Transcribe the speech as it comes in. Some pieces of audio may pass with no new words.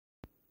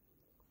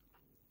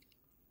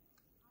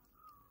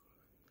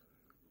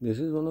This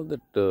is one of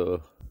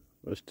that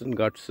Western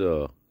Ghats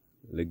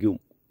legume.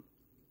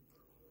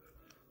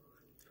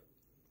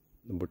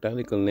 The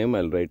botanical name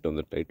I'll write on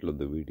the title of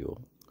the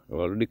video. I've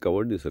already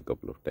covered this a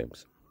couple of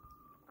times.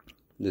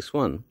 This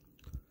one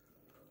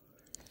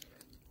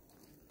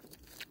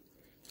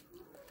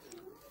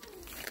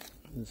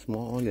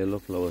small yellow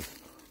flowers.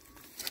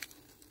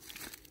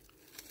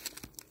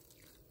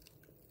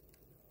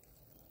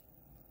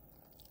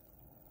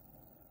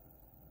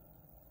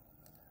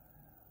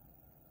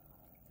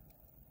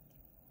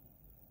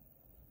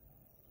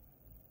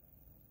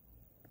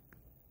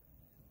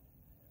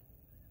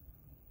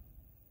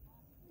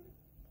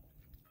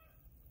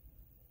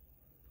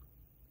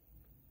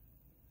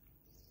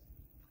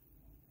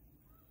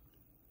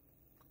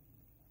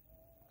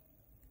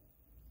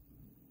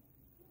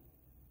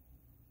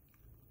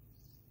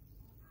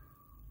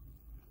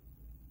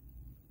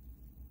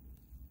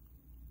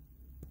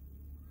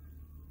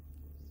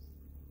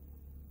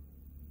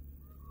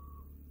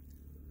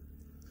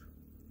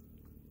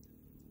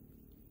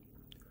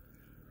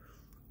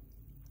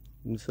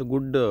 It's a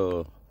good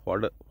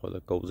fodder for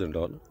the cows and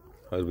all,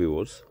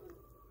 herbivores.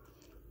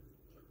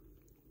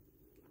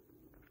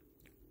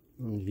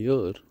 And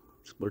here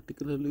it's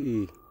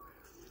particularly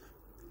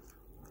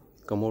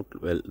come out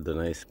well, the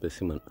nice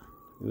specimen.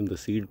 Even the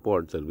seed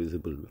pods are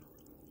visible.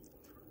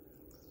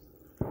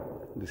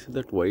 This is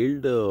that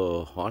wild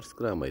horse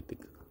gram, I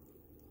think.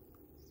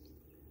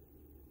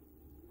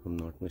 If I'm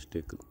not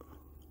mistaken.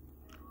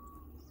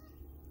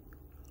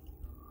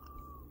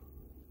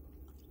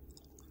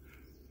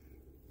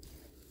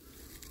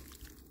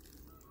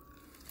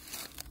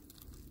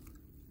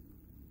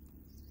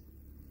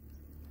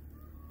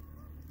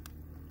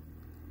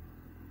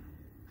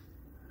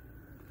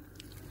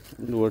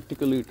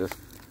 Vertically it has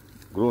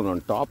grown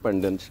on top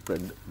and then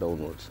spread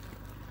downwards.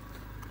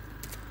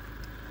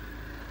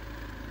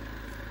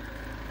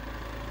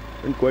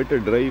 In quite a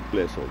dry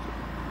place also.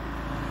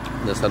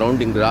 The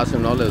surrounding grass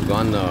and all has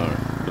gone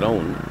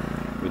brown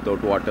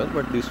without water,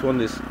 but this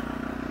one is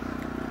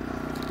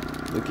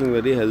looking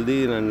very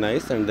healthy and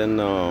nice, and then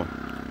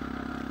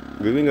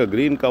giving a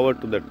green cover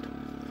to that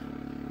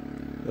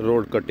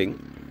road cutting,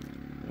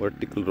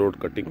 vertical road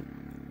cutting.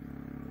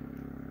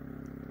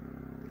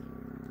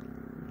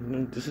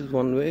 And this is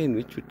one way in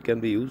which it can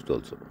be used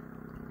also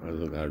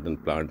as a garden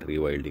plant,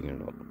 rewilding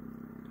and all.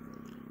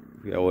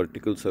 If you have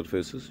vertical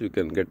surfaces, you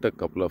can get a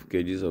couple of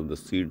kgs of the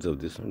seeds of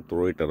this and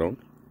throw it around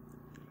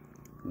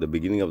the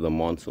beginning of the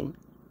monsoon.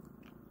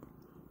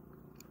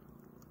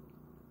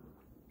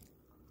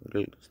 It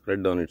will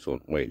spread on its own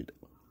wild.